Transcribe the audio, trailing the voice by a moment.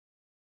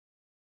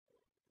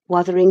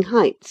Wuthering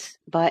Heights,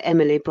 by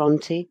Emily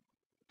Brontë.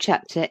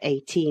 Chapter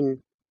 18.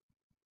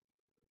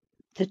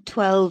 "The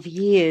 12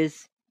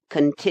 years,"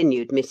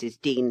 continued Mrs.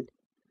 Dean,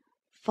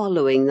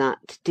 "following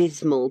that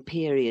dismal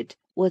period,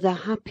 were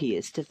the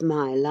happiest of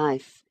my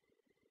life.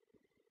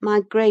 My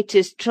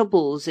greatest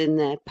troubles in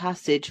their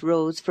passage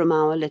rose from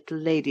our little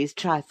lady's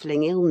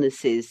trifling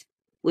illnesses,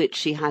 which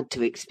she had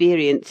to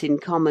experience in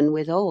common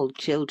with all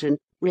children,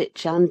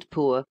 rich and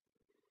poor.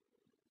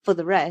 For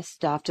the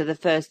rest, after the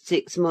first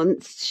 6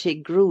 months, she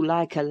grew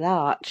like a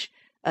larch,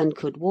 and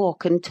could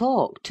walk and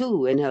talk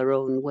too, in her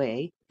own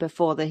way,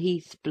 before the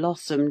heath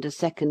blossomed a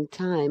second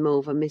time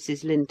over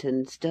Mrs.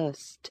 Linton's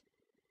dust.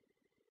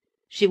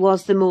 She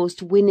was the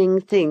most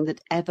winning thing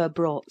that ever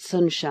brought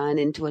sunshine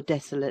into a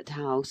desolate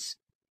house: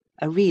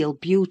 a real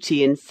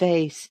beauty in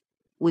face,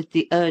 with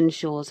the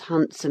Earnshaw's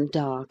handsome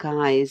dark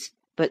eyes,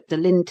 but the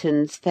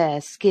Lintons'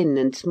 fair skin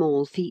and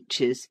small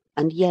features,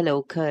 and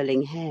yellow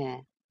curling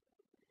hair.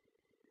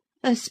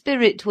 Her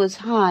spirit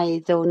was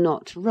high, though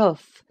not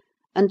rough,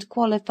 and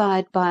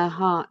qualified by a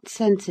heart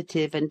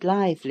sensitive and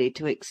lively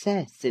to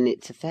excess in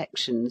its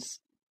affections.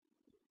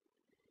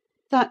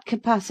 That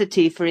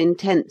capacity for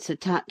intense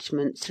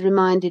attachments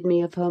reminded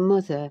me of her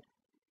mother.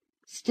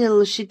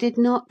 Still she did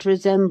not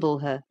resemble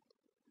her,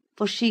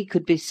 for she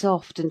could be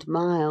soft and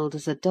mild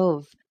as a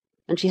dove,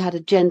 and she had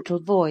a gentle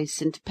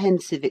voice and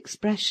pensive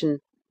expression.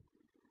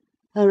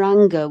 Her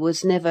anger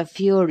was never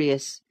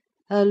furious,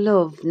 her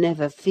love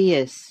never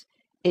fierce.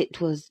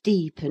 It was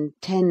deep and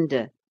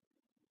tender.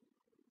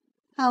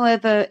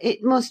 However,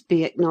 it must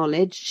be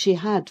acknowledged she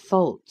had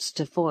faults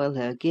to foil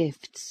her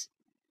gifts.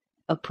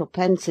 A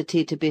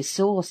propensity to be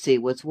saucy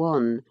was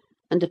one,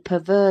 and a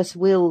perverse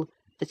will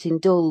that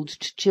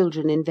indulged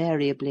children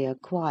invariably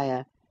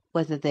acquire,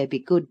 whether they be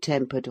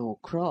good-tempered or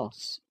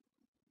cross.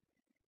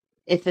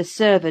 If a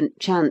servant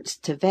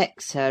chanced to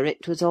vex her,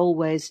 it was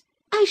always,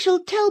 "I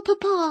shall tell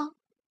papa;"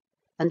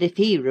 and if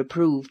he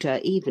reproved her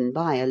even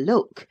by a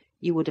look,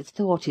 you would have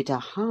thought it a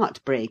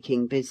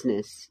heart-breaking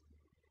business.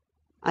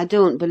 I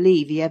don't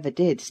believe he ever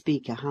did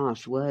speak a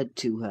harsh word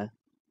to her.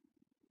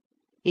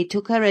 He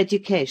took her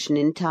education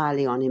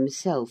entirely on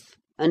himself,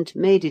 and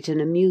made it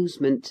an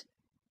amusement.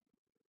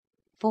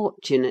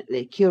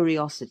 Fortunately,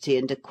 curiosity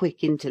and a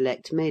quick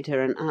intellect made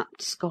her an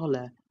apt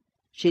scholar.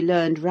 She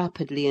learned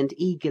rapidly and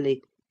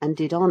eagerly, and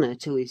did honour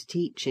to his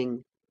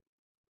teaching.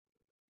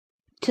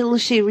 Till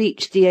she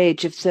reached the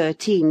age of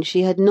 13,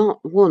 she had not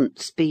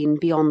once been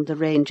beyond the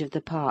range of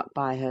the park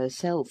by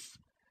herself.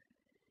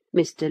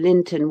 Mr.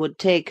 Linton would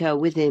take her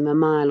with him a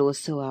mile or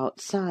so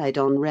outside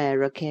on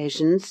rare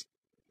occasions,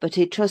 but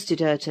he trusted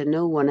her to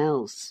no one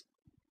else.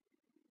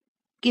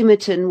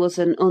 Gimmerton was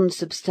an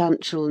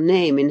unsubstantial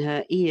name in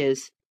her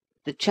ears,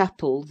 the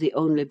chapel the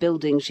only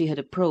building she had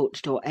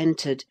approached or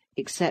entered,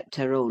 except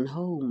her own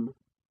home.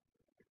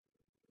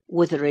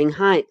 Wuthering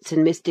Heights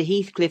and Mr.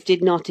 Heathcliff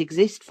did not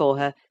exist for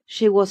her.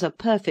 She was a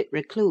perfect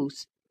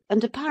recluse,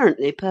 and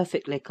apparently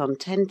perfectly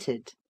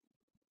contented.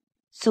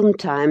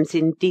 Sometimes,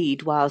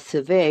 indeed, while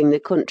surveying the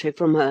country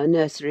from her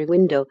nursery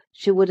window,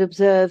 she would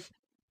observe,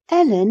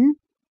 "Ellen,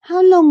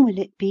 how long will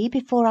it be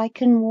before I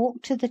can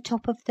walk to the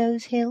top of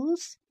those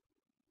hills?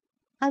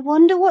 I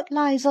wonder what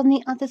lies on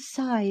the other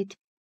side.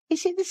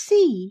 Is it the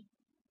sea?"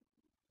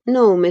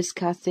 "No, Miss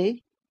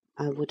Cathy,"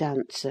 I would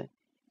answer.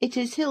 "It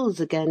is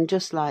hills again,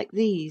 just like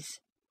these."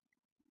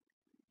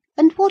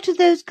 "And what are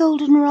those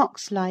golden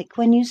rocks like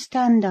when you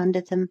stand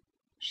under them?"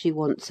 she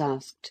once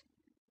asked.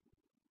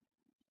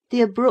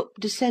 The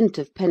abrupt descent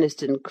of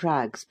Penistone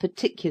Crags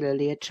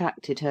particularly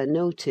attracted her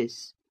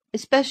notice,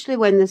 especially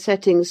when the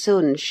setting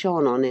sun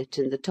shone on it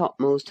and the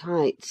topmost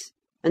heights,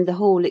 and the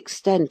whole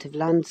extent of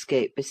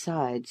landscape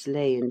besides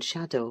lay in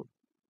shadow.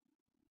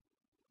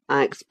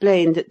 I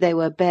explained that they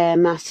were bare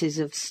masses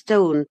of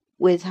stone,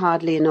 with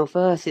hardly enough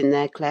earth in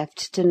their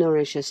clefts to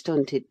nourish a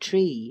stunted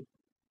tree.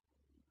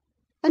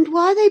 "And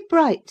why are they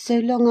bright so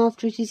long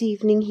after it is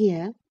evening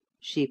here?"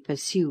 she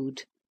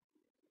pursued.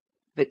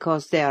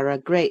 "Because they are a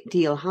great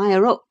deal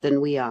higher up than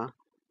we are,"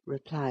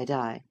 replied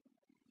I.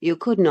 "You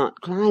could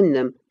not climb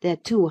them, they're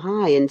too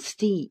high and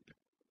steep.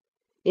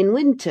 In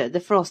winter the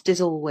frost is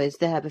always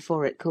there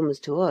before it comes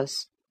to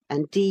us,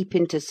 and deep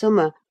into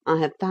summer I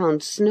have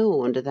found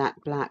snow under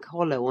that black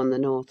hollow on the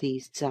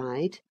north-east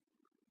side."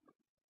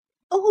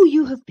 "Oh,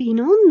 you have been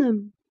on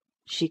them!"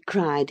 she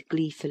cried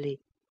gleefully.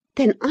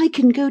 "Then I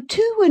can go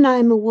too when I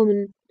am a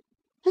woman.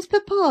 Has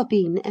papa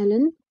been,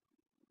 Ellen?"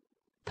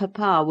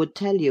 "Papa would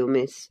tell you,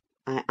 miss,"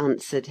 I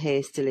answered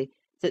hastily,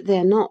 "that they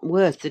are not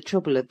worth the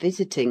trouble of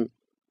visiting.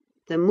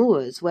 The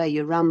moors where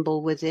you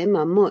ramble with him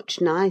are much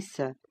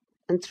nicer,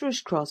 and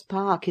Thrushcross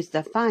Park is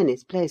the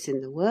finest place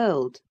in the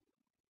world."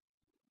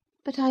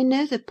 "But I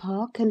know the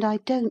park, and I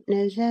don't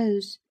know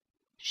those,"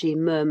 she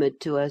murmured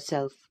to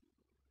herself.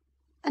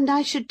 "And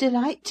I should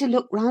delight to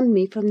look round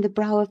me from the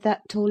brow of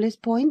that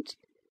tallest point.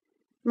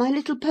 My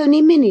little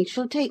pony Minnie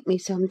shall take me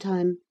some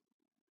time."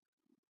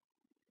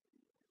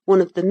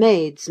 One of the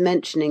maids,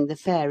 mentioning the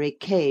fairy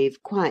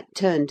cave, quite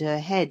turned her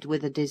head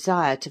with a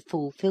desire to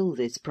fulfil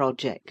this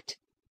project.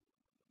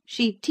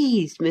 She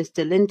teased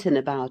Mr. Linton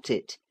about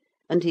it,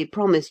 and he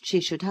promised she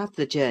should have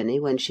the journey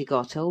when she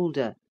got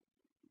older.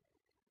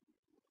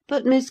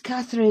 But Miss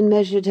Catherine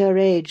measured her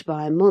age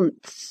by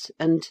months,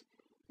 and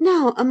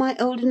 "Now, am I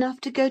old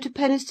enough to go to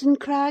Penistone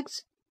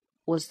Crags?"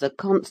 was the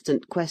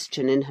constant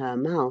question in her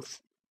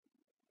mouth.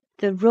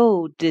 The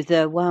road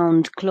thither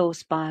wound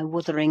close by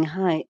Wuthering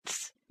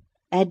Heights.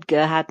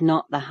 Edgar had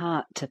not the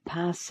heart to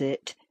pass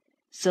it,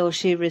 so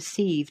she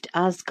received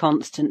as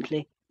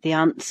constantly the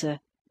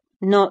answer,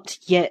 "Not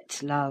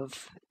yet,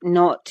 love,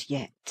 not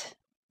yet."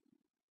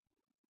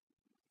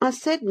 I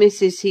said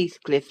Mrs.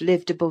 Heathcliff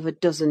lived above a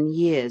dozen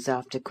years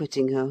after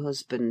quitting her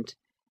husband.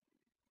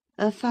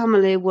 Her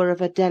family were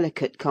of a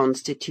delicate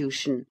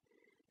constitution.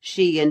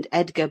 She and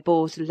Edgar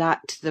both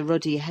lacked the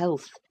ruddy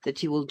health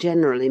that you will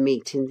generally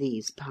meet in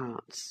these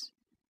parts.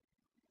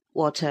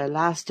 What her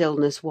last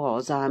illness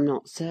was, I am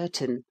not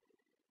certain.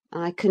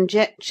 I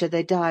conjecture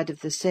they died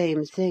of the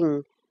same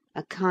thing,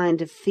 a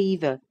kind of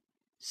fever,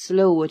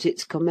 slow at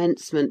its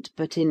commencement,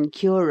 but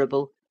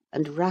incurable,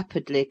 and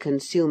rapidly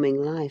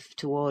consuming life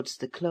towards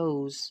the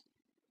close.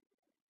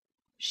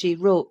 She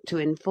wrote to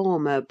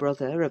inform her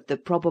brother of the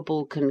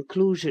probable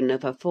conclusion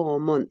of a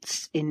 4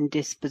 months'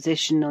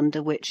 indisposition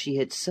under which she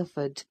had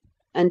suffered,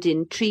 and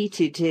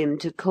entreated him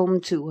to come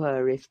to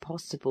her if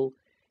possible,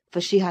 for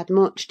she had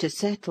much to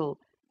settle,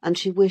 and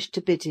she wished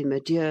to bid him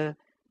adieu,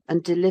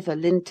 and deliver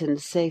Linton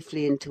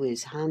safely into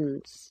his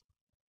hands.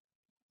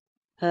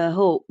 Her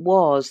hope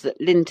was that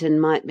Linton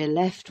might be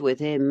left with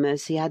him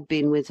as he had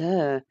been with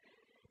her.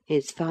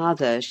 His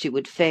father, she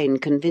would fain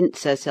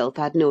convince herself,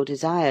 had no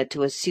desire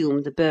to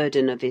assume the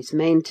burden of his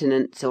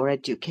maintenance or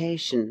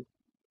education.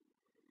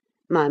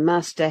 My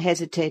master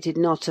hesitated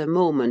not a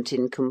moment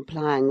in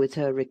complying with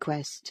her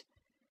request.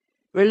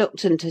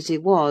 Reluctant as he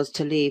was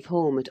to leave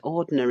home at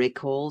ordinary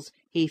calls,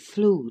 he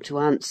flew to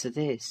answer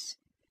this,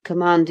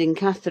 commanding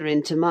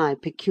Catherine to my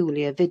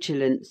peculiar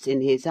vigilance in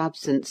his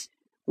absence,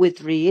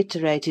 with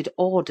reiterated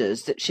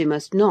orders that she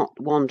must not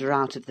wander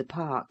out of the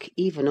park,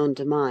 even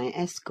under my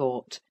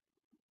escort.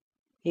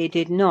 He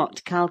did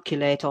not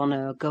calculate on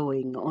her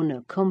going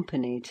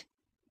unaccompanied.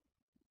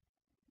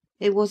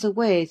 It was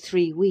away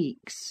 3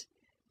 weeks.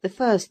 The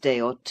first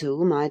day or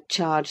two my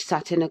charge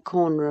sat in a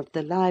corner of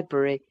the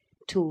library,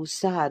 too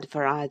sad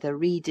for either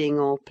reading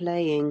or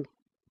playing.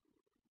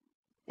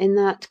 In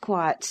that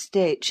quiet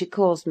state she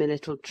caused me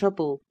little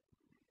trouble,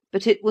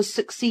 but it was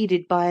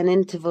succeeded by an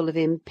interval of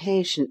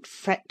impatient,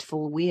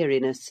 fretful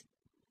weariness,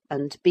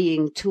 and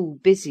being too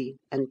busy,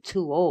 and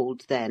too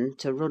old then,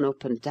 to run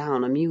up and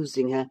down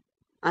amusing her,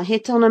 I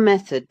hit on a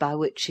method by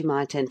which she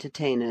might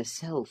entertain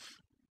herself.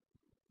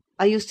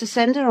 I used to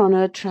send her on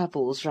her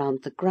travels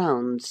round the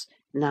grounds,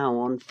 now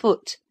on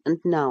foot, and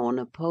now on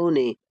a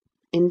pony,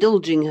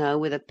 indulging her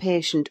with a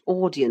patient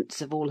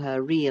audience of all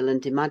her real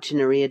and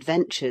imaginary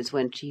adventures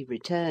when she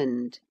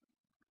returned.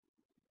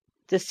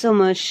 The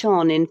summer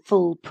shone in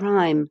full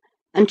prime,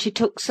 and she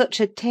took such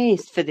a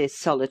taste for this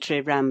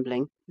solitary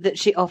rambling that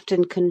she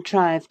often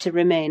contrived to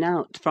remain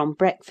out from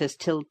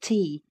breakfast till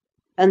tea,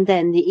 and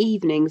then the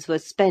evenings were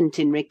spent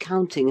in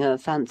recounting her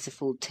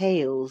fanciful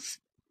tales.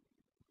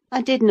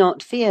 I did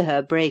not fear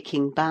her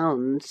breaking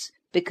bounds,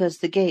 because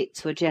the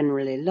gates were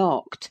generally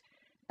locked,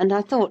 and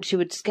I thought she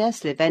would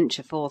scarcely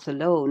venture forth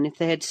alone if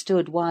they had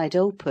stood wide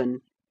open.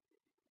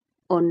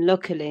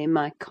 Unluckily,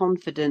 my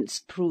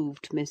confidence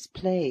proved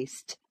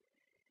misplaced.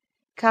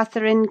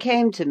 Catherine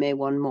came to me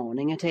one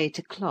morning at 8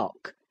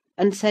 o'clock,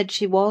 and said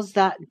she was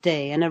that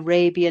day an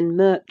Arabian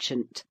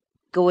merchant,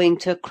 going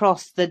to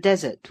cross the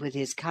desert with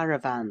his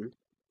caravan,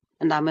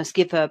 and I must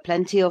give her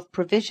plenty of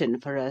provision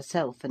for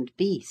herself and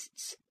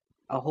beasts,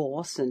 a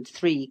horse and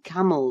 3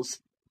 camels,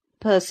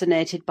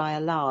 personated by a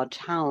large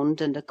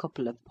hound and a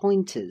couple of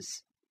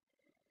pointers.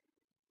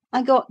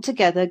 I got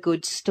together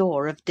good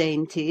store of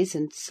dainties,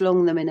 and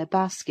slung them in a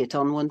basket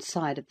on one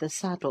side of the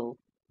saddle,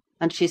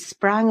 and she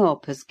sprang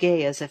up as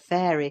gay as a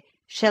fairy,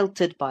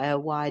 sheltered by her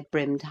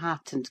wide-brimmed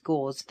hat and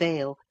gauze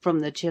veil from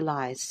the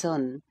July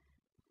sun,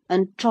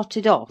 and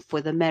trotted off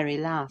with a merry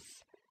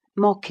laugh,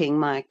 mocking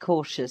my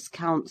cautious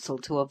counsel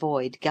to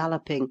avoid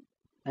galloping,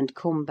 and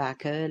come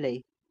back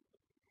early.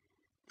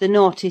 The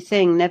naughty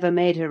thing never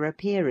made her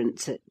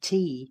appearance at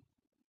tea.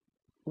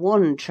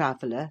 One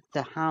traveller,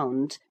 the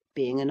hound,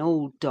 being an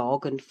old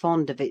dog and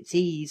fond of its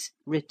ease,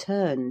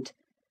 returned,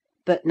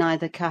 but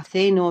neither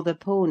Cathy nor the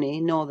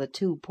pony nor the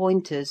 2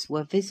 pointers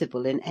were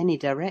visible in any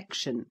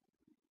direction.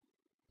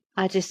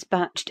 I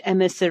dispatched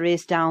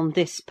emissaries down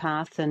this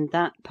path and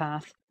that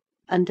path,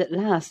 and at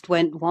last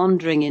went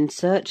wandering in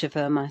search of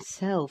her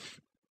myself.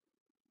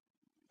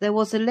 There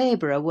was a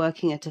labourer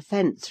working at a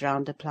fence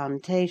round a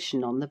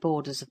plantation on the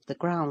borders of the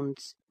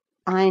grounds.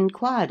 I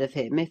inquired of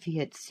him if he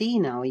had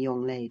seen our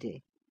young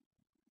lady.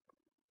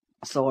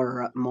 "Saw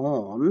her at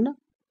morn,"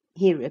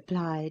 he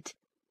replied.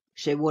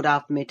 "She would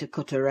have me to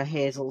cut her a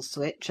hazel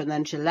switch, and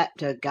then she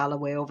leapt her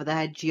galloway over the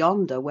hedge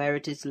yonder, where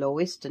it is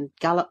lowest, and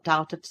galloped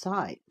out of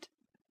sight."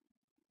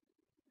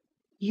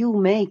 You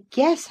may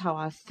guess how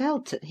I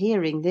felt at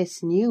hearing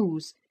this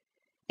news.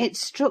 It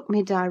struck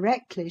me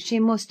directly she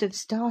must have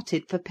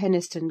started for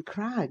Penistone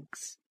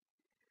Crags.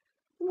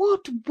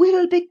 "What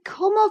will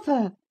become of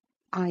her?"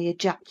 I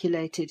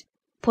ejaculated,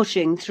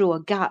 pushing through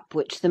a gap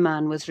which the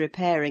man was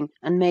repairing,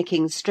 and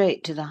making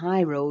straight to the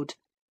high road.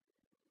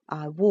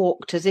 I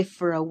walked as if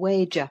for a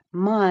wager,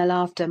 mile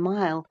after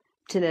mile,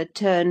 till a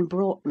turn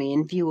brought me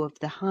in view of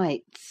the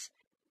heights;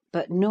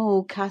 but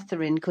no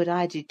Catherine could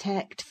I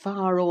detect,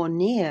 far or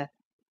near.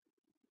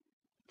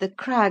 The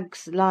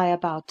crags lie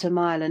about 1.5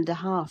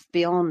 miles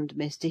beyond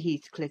Mr.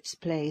 Heathcliff's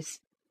place,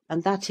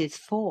 and that is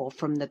 4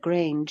 from the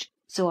Grange,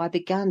 so I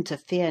began to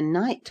fear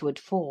night would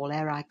fall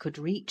ere I could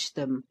reach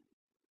them.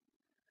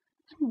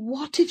 And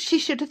what if she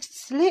should have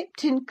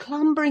slipped in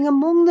clambering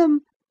among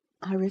them,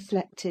 I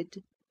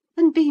reflected,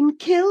 and been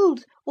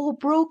killed, or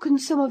broken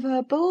some of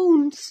her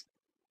bones?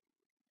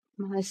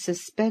 My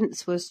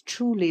suspense was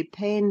truly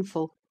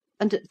painful,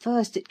 and at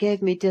first it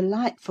gave me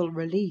delightful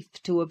relief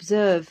to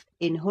observe,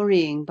 in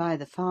hurrying by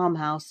the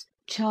farmhouse,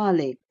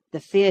 Charlie, the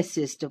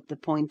fiercest of the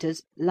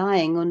pointers,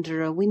 lying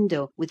under a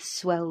window, with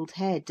swelled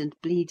head and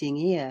bleeding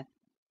ear.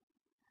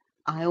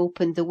 I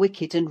opened the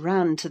wicket and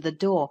ran to the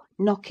door,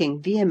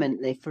 knocking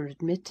vehemently for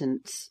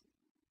admittance.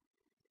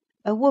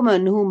 A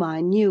woman whom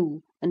I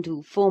knew, and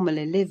who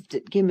formerly lived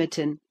at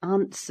Gimmerton,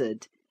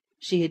 answered.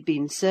 She had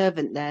been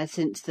servant there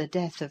since the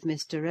death of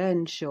Mr.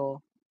 Earnshaw.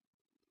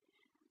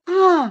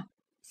 "Ah!"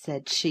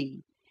 said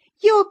she,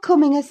 "you're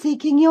coming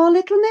a-seeking your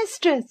little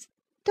mistress.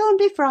 Don't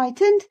be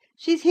frightened,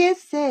 she's here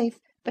safe,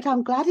 but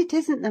I'm glad it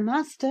isn't the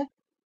master."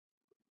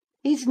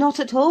 "He's not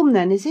at home,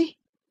 then, is he?"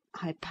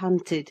 I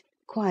panted,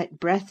 quite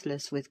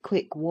breathless with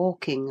quick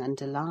walking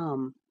and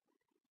alarm.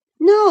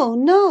 "No,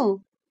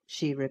 no,"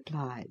 she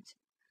replied.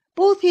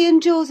 "Both he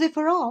and Joseph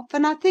are off,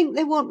 and I think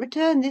they won't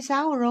return this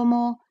hour or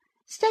more.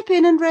 Step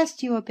in and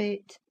rest you a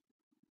bit."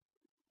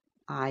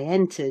 I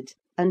entered,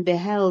 and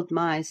beheld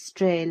my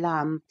stray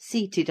lamb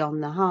seated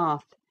on the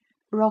hearth,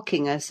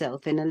 rocking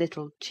herself in a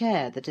little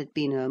chair that had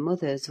been her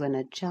mother's when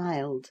a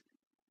child.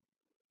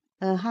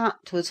 Her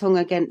hat was hung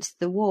against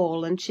the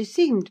wall, and she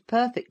seemed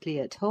perfectly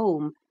at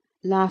home,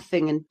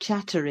 laughing and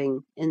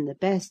chattering, in the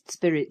best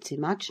spirits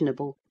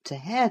imaginable, to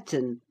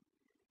Hareton,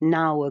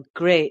 now a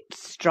great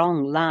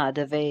strong lad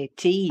of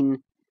 18,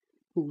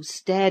 who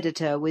stared at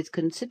her with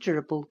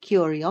considerable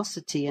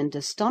curiosity and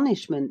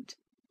astonishment,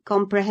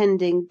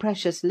 comprehending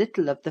precious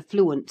little of the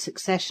fluent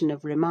succession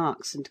of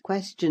remarks and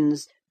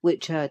questions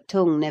which her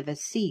tongue never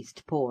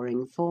ceased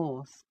pouring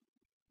forth.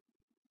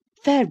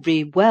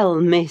 "Very well,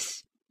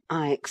 miss,"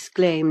 I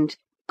exclaimed,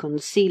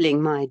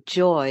 concealing my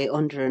joy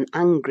under an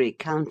angry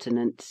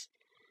countenance.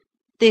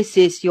 "This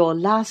is your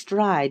last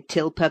ride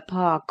till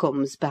papa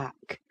comes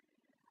back.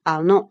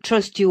 I'll not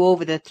trust you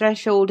over the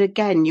threshold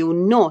again, you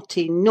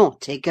naughty,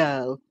 naughty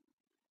girl."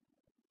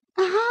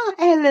 "Aha,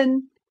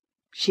 Ellen!"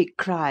 she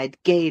cried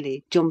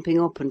gaily,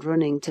 jumping up and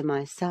running to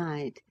my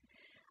side.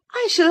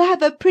 "I shall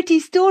have a pretty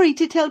story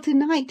to tell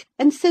to-night,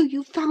 and so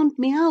you found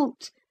me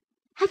out.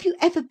 Have you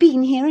ever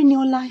been here in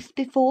your life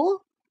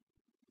before?"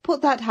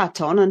 "Put that hat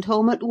on, and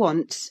home at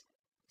once,"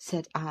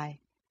 said I.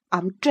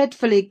 "I'm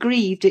dreadfully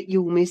grieved at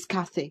you, Miss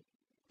Cathy.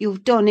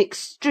 You've done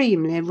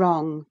extremely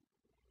wrong.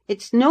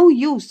 It's no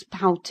use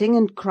pouting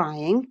and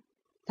crying: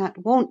 that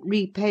won't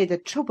repay the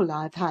trouble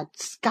I've had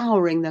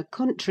scouring the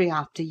country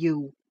after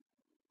you.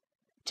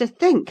 To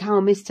think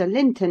how Mr.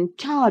 Linton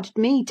charged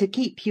me to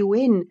keep you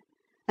in,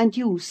 and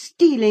you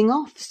stealing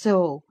off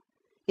so!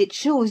 It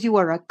shows you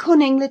are a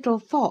cunning little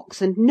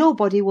fox, and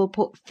nobody will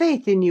put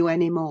faith in you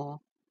any more."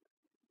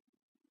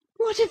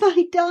 "What have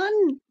I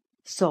done?"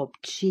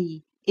 sobbed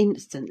she,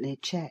 instantly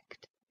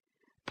checked.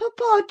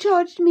 "Papa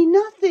charged me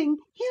nothing.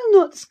 He'll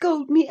not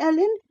scold me,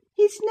 Ellen.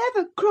 He's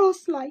never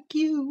cross like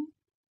you."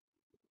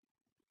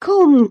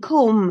 "Come,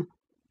 come,"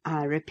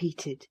 I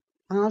repeated.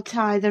 "I'll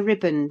tie the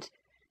riband.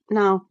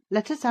 Now,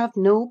 let us have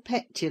no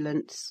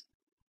petulance."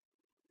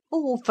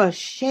 "Oh, for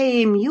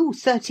shame! You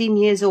 13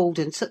 years old,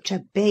 and such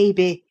a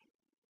baby!"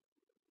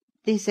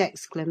 This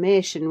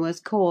exclamation was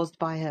caused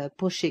by her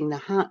pushing the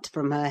hat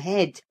from her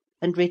head,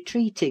 and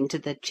retreating to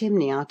the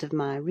chimney out of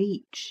my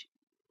reach.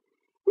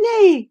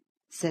 "Nay,"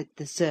 said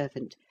the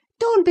servant,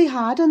 "don't be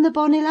hard on the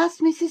bonny lass,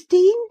 Mrs.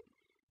 Dean.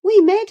 We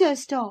made her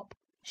stop.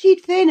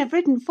 She'd fain have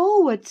ridden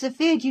forwards,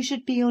 afeard you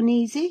should be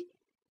uneasy.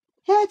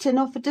 Hareton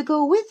offered to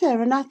go with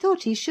her, and I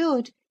thought he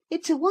should.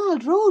 It's a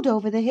wild road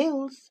over the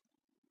hills."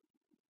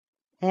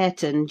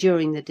 Hareton,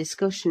 during the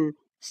discussion,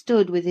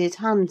 stood with his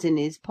hands in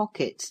his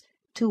pockets,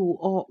 too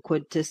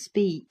awkward to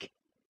speak,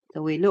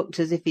 though he looked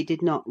as if he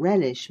did not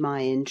relish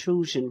my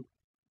intrusion.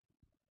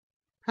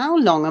 "How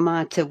long am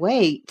I to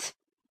wait?"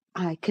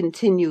 I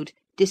continued,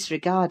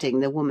 disregarding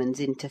the woman's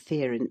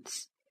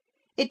interference.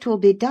 "It will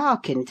be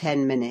dark in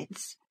 10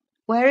 minutes.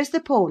 Where is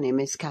the pony,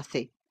 Miss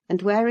Cathy?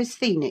 And where is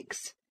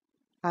Phoenix?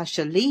 I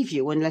shall leave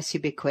you unless you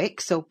be quick,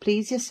 so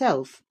please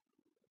yourself."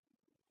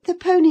 "The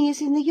pony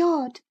is in the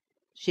yard,"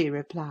 she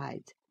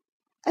replied,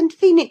 "and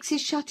Phoenix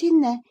is shut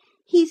in there.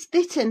 He's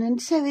bitten,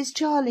 and so is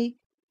Charlie.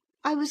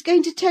 I was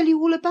going to tell you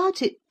all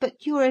about it,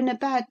 but you're in a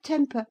bad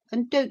temper,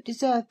 and don't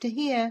deserve to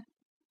hear."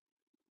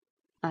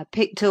 I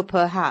picked up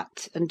her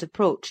hat, and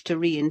approached to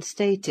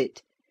reinstate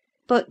it,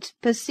 But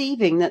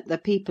perceiving that the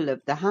people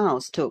of the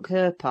house took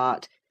her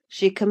part,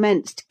 she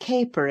commenced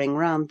capering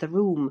round the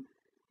room,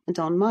 and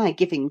on my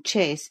giving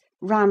chase,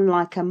 ran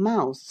like a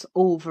mouse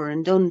over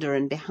and under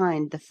and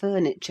behind the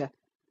furniture,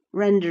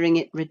 rendering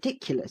it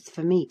ridiculous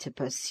for me to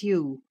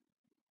pursue.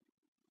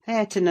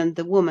 Hareton and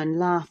the woman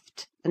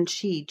laughed, and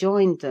she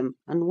joined them,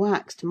 and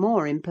waxed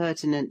more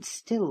impertinent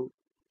still,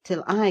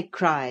 till I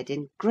cried,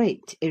 in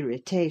great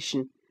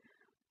irritation,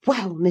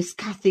 "Well, Miss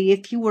Cathy,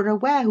 if you were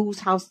aware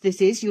whose house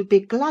this is, you'd be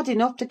glad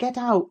enough to get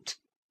out."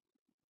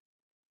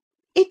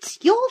 "It's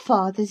your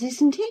father's,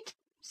 isn't it?"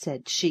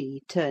 said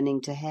she, turning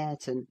to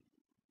Hareton.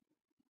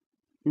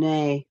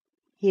 "Nay,"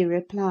 he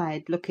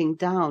replied, looking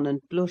down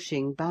and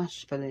blushing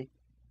bashfully.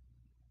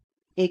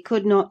 He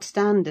could not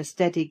stand a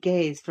steady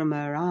gaze from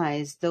her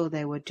eyes, though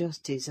they were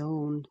just his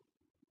own.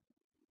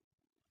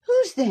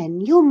 "Whose then?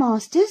 Your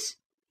master's?"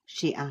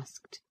 she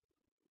asked.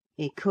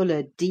 He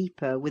coloured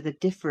deeper, with a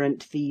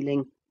different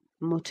feeling,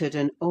 muttered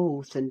an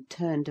oath, and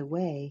turned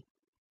away.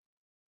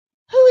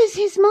 "Who is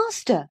his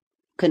master?"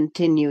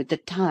 continued the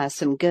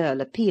tiresome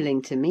girl,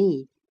 appealing to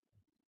me.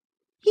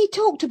 "He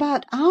talked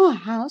about our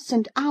house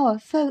and our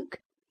folk.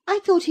 I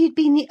thought he had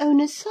been the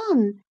owner's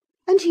son.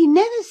 And he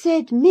never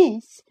said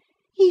miss.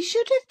 He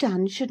should have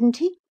done, shouldn't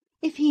he,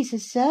 if he's a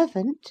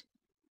servant?"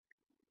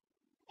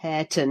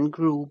 Hareton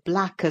grew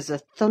black as a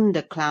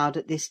thundercloud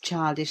at this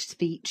childish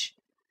speech.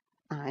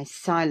 I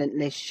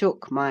silently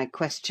shook my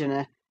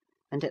questioner,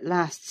 and at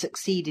last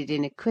succeeded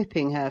in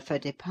equipping her for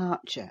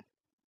departure.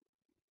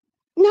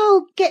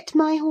 "Now get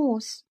my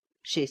horse,"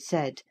 she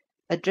said,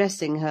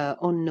 addressing her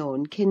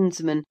unknown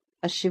kinsman,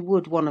 as she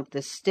would one of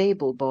the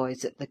stable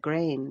boys at the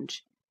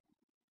Grange.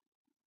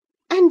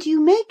 "And you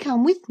may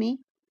come with me.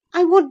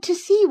 I want to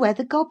see where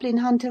the goblin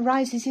hunter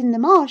rises in the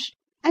marsh,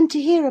 and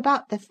to hear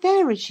about the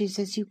fairishes,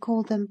 as you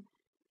call them.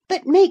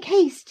 But make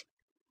haste.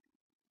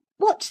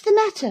 What's the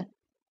matter?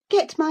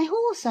 Get my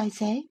horse, I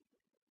say."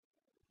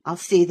 "I'll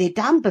see thee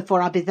damned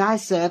before I be thy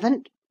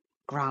servant,"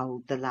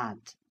 growled the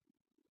lad.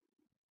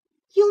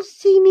 "You'll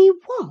see me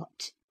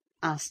what?"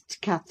 asked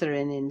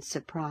Catherine in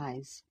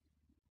surprise.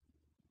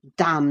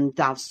 "Damned,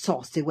 thou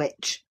saucy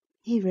witch!"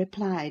 he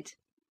replied.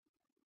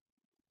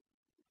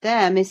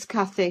 "There, Miss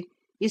Cathy,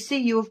 you see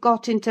you have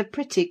got into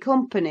pretty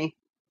company,"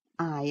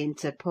 I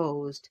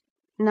interposed.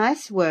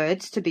 "Nice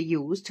words to be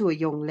used to a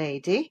young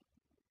lady.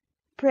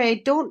 Pray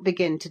don't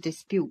begin to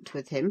dispute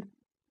with him.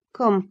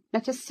 Come,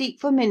 let us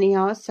seek for Minnie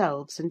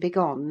ourselves, and be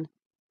gone."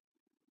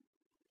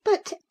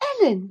 "But,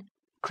 Ellen,"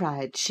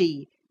 cried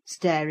she,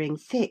 staring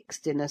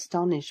fixed in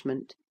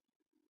astonishment.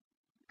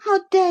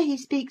 "how dare he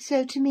speak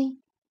so to me?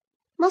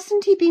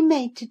 Mustn't he be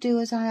made to do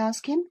as I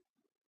ask him?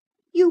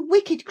 You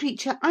wicked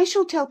creature, I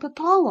shall tell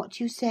papa what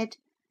you said.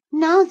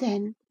 Now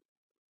then!"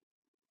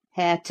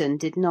 Hareton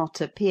did not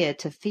appear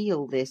to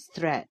feel this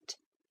threat,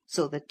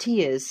 so the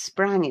tears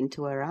sprang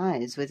into her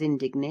eyes with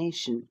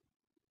indignation.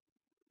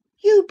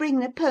 "You bring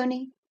the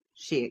pony,"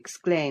 she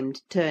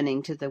exclaimed,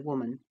 turning to the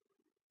woman.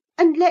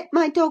 "and let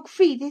my dog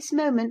free this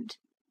moment."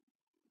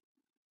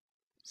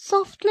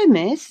 "Softly,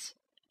 miss,"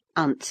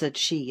 answered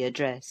she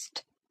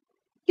addressed.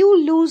 "You'll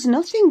lose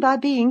nothing by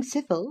being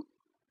civil.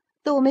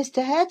 Though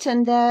Mr.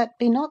 Hareton there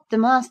be not the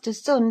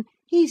master's son,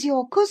 he's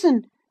your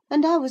cousin,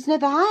 and I was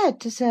never hired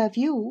to serve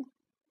you."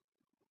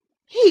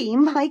 "He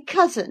my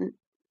cousin!"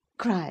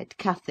 cried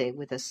Cathy,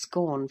 with a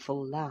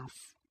scornful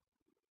laugh.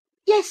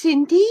 "Yes,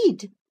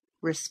 indeed,"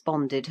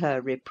 responded her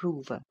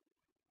reprover.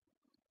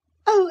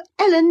 "Oh,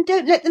 Ellen,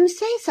 don't let them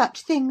say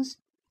such things,"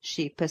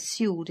 she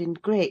pursued in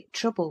great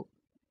trouble.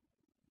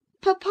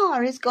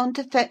 "Papa is gone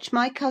to fetch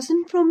my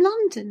cousin from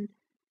London.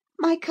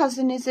 My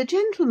cousin is a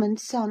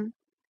gentleman's son.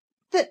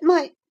 That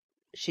my—"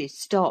 She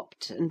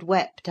stopped and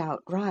wept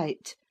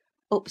outright,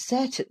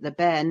 upset at the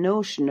bare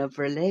notion of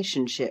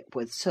relationship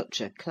with such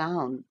a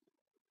clown.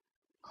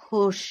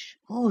 "Hush,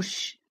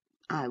 hush!"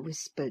 I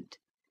whispered.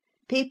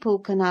 "People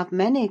can have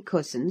many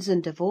cousins,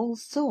 and of all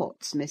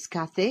sorts, Miss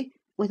Cathy,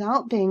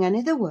 without being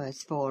any the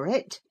worse for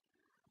it.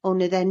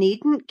 Only they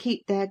needn't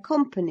keep their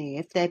company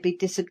if they be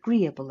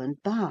disagreeable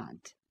and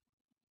bad."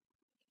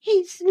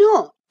 He's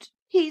not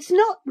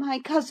my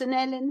cousin,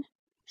 Ellen,"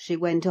 she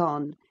went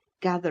on,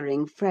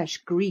 gathering fresh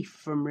grief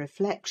from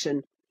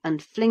reflection,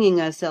 and flinging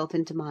herself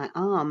into my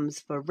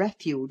arms for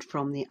refuge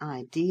from the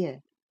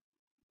idea.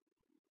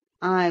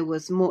 I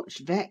was much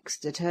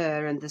vexed at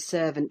her and the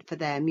servant for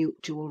their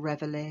mutual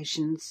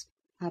revelations,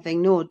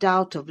 having no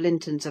doubt of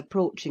Linton's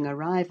approaching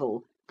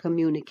arrival,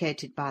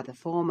 communicated by the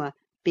former,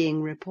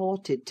 being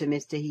reported to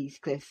Mr.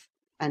 Heathcliff,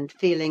 and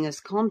feeling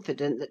as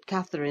confident that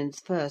Catherine's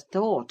first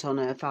thought on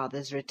her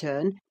father's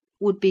return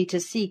would be to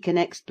seek an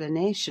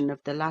explanation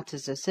of the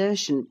latter's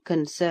assertion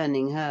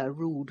concerning her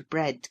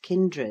rude-bred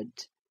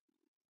kindred.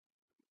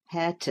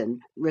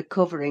 Hareton,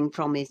 recovering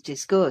from his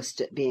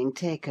disgust at being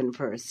taken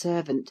for a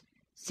servant,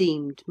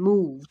 seemed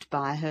moved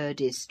by her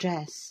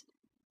distress,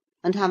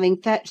 and having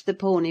fetched the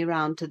pony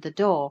round to the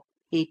door,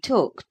 he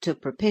took, to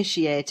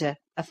propitiate her,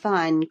 a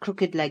fine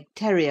crooked-legged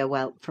terrier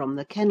whelp from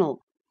the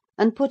kennel,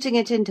 and putting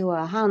it into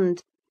her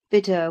hand,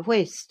 bid her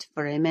whist,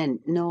 for he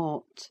meant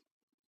naught.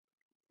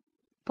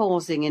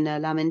 Pausing in her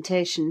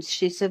lamentations,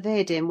 she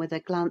surveyed him with a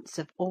glance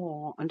of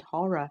awe and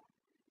horror,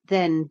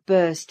 then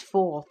burst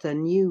forth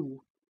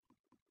anew.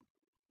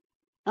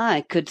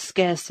 I could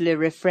scarcely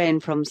refrain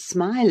from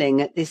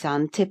smiling at this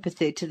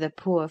antipathy to the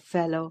poor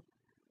fellow,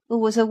 who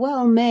was a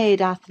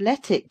well-made,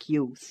 athletic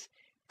youth,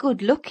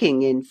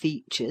 good-looking in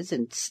features,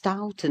 and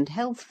stout and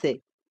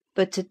healthy,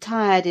 but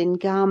attired in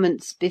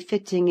garments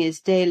befitting his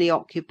daily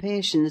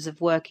occupations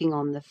of working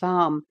on the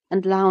farm,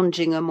 and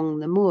lounging among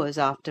the moors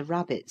after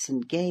rabbits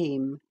and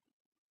game.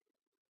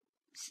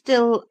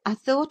 Still, I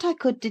thought I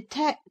could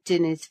detect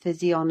in his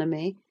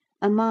physiognomy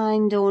a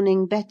mind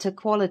owning better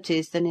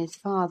qualities than his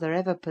father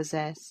ever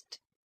possessed.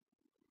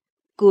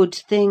 Good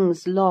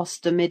things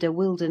lost amid a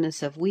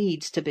wilderness of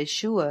weeds, to be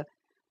sure,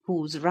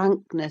 whose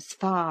rankness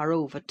far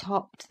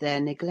overtopped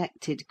their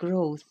neglected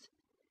growth;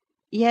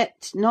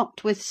 yet,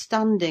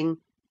 notwithstanding,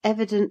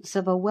 evidence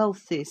of a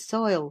wealthy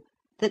soil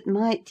that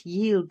might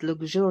yield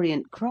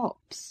luxuriant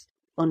crops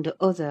under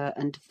other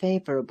and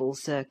favourable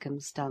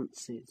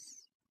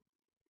circumstances.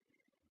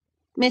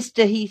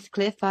 Mr.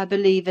 Heathcliff, I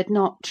believe, had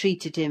not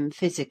treated him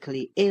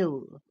physically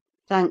ill,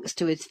 thanks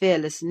to his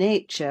fearless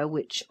nature,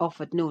 which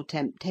offered no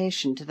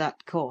temptation to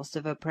that course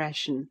of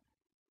oppression.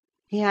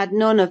 He had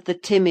none of the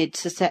timid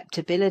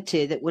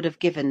susceptibility that would have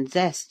given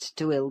zest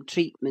to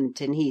ill-treatment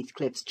in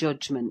Heathcliff's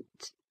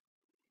judgment.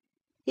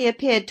 He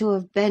appeared to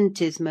have bent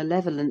his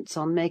malevolence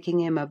on making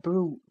him a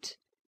brute.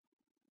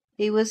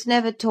 He was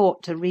never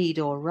taught to read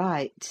or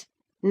write,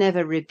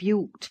 never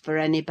rebuked for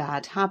any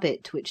bad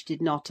habit which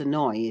did not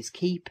annoy his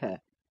keeper,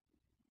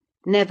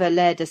 never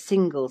led a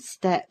single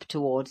step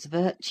towards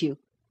virtue,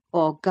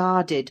 or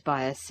guarded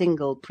by a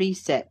single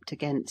precept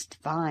against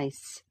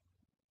vice.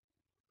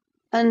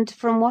 And,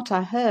 from what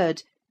I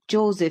heard,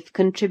 Joseph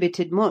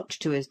contributed much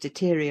to his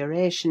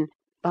deterioration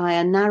by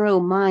a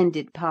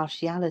narrow-minded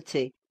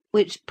partiality,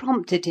 which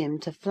prompted him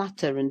to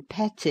flatter and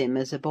pet him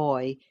as a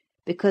boy,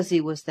 because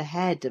he was the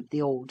head of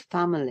the old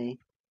family.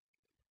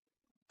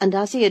 And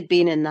as he had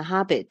been in the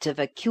habit of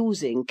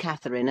accusing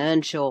Catherine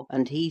Earnshaw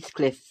and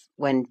Heathcliff,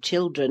 when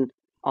children,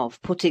 of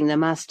putting the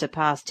master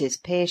past his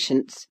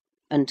patience,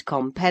 and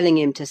compelling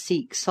him to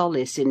seek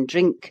solace in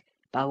drink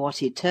by what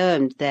he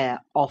termed their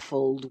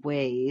offald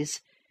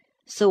ways,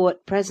 so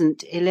at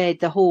present he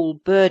laid the whole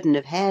burden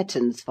of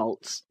Hareton's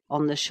faults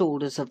on the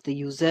shoulders of the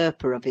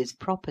usurper of his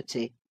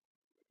property.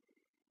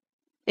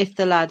 If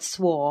the lad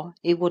swore,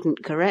 he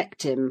wouldn't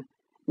correct him,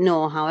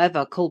 nor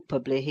however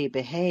culpably he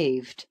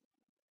behaved.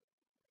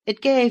 It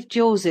gave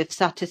Joseph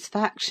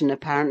satisfaction,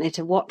 apparently,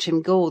 to watch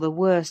him go the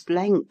worst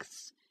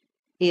lengths.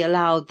 He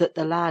allowed that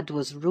the lad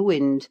was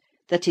ruined,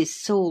 that his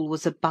soul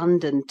was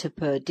abandoned to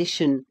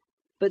perdition,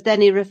 but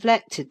then he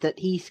reflected that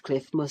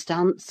Heathcliff must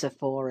answer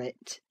for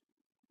it.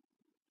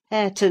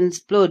 Hareton's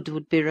blood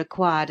would be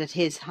required at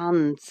his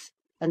hands,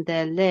 and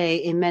there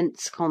lay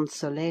immense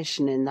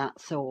consolation in that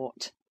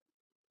thought.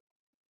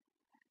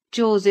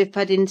 Joseph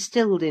had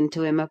instilled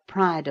into him a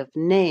pride of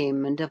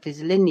name and of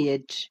his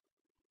lineage.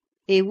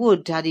 He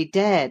would, had he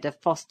dared,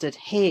 have fostered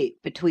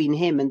hate between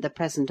him and the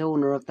present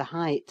owner of the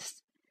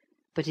Heights;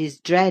 but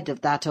his dread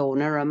of that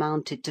owner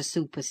amounted to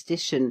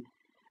superstition,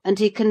 and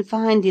he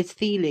confined his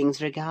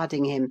feelings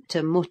regarding him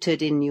to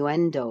muttered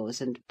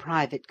innuendos and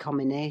private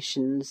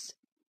comminations.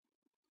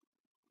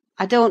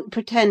 I don't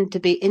pretend to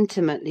be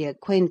intimately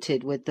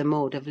acquainted with the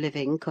mode of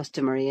living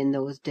customary in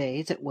those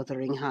days at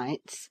Wuthering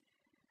Heights.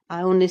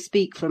 I only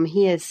speak from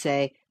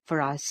hearsay,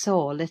 for I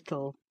saw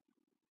little.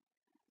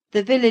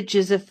 The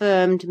villagers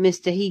affirmed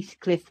Mr.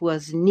 Heathcliff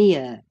was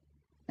near,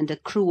 and a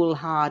cruel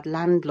hard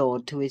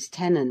landlord to his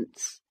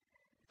tenants;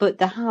 but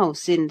the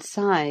house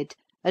inside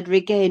had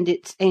regained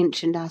its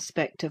ancient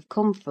aspect of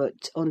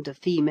comfort under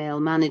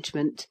female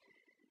management,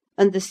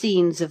 and the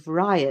scenes of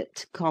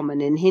riot,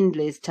 common in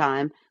Hindley's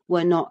time,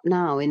 were not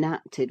now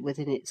enacted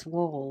within its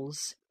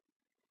walls.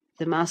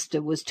 The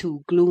master was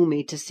too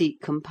gloomy to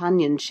seek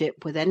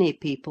companionship with any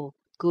people,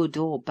 good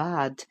or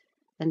bad,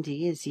 and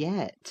he is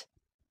yet.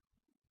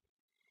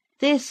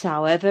 This,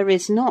 however,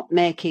 is not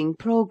making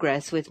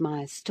progress with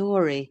my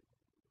story.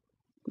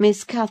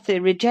 Miss Cathy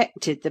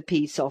rejected the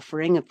peace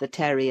offering of the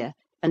terrier,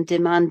 and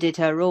demanded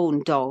her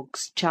own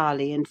dogs,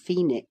 Charlie and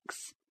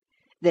Phoenix.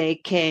 They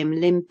came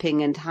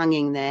limping and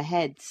hanging their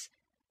heads,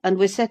 and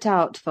we set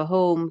out for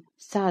home,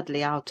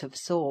 sadly out of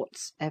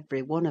sorts,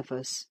 every one of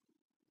us.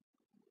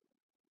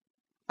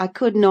 I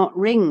could not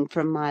wring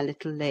from my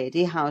little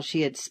lady how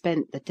she had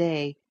spent the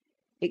day,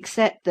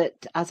 except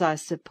that, as I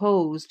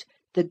supposed,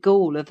 the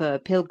goal of her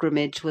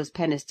pilgrimage was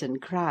Penistone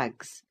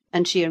Crags,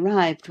 and she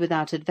arrived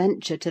without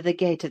adventure to the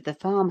gate of the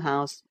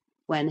farmhouse,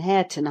 when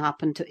Hareton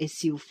happened to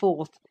issue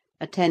forth,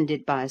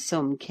 attended by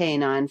some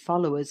canine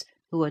followers,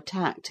 who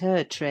attacked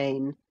her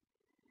train.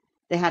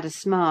 They had a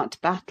smart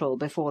battle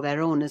before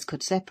their owners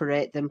could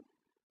separate them.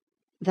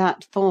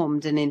 That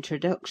formed an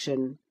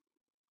introduction.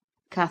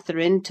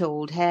 Catherine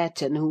told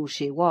Hareton who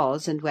she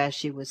was and where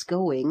she was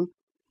going,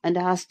 and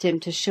asked him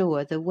to show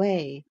her the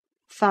way,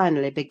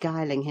 finally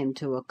beguiling him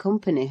to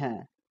accompany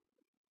her.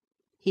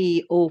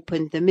 He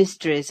opened the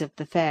mysteries of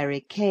the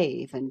fairy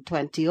cave, and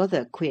 20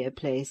 other queer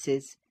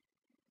places,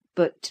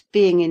 but,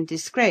 being in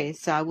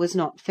disgrace, I was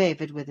not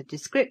favoured with a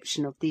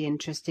description of the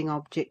interesting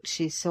object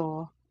she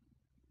saw.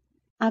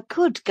 I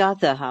could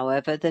gather,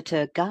 however, that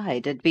her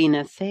guide had been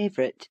a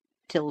favourite,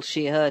 till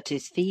she hurt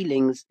his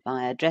feelings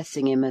by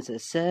addressing him as a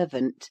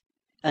servant,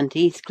 and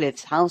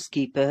Heathcliff's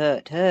housekeeper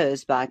hurt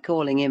hers by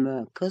calling him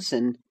her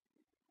cousin.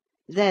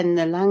 Then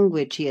the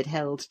language he had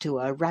held to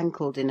her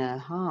rankled in her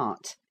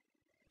heart.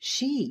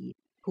 She,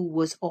 who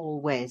was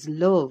always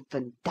love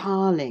and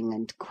darling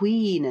and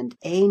queen and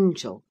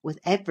angel with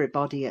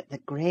everybody at the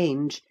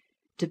Grange,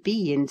 to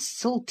be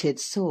insulted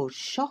so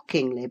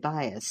shockingly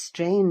by a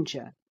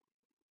stranger.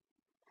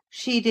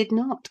 She did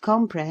not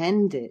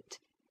comprehend it,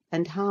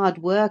 and hard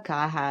work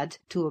I had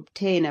to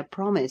obtain a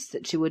promise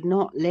that she would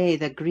not lay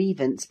the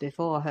grievance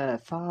before her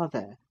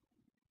father.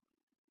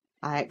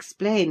 I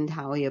explained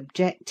how he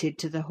objected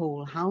to the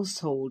whole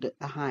household at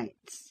the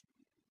Heights,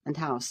 and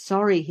how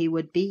sorry he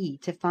would be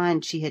to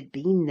find she had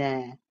been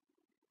there;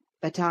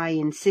 but I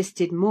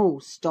insisted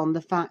most on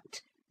the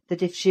fact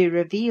that if she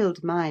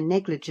revealed my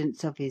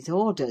negligence of his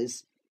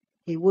orders,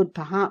 he would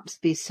perhaps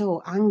be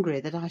so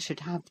angry that I should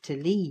have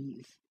to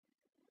leave.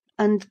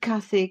 And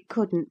Cathy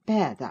couldn't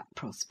bear that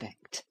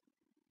prospect.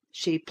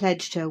 She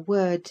pledged her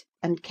word,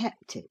 and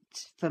kept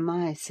it, for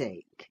my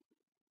sake.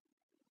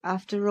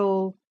 After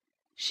all,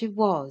 she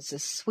was a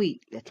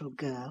sweet little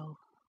girl.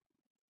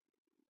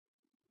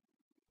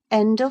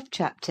 End of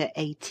chapter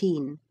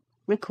 18.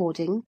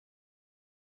 Recording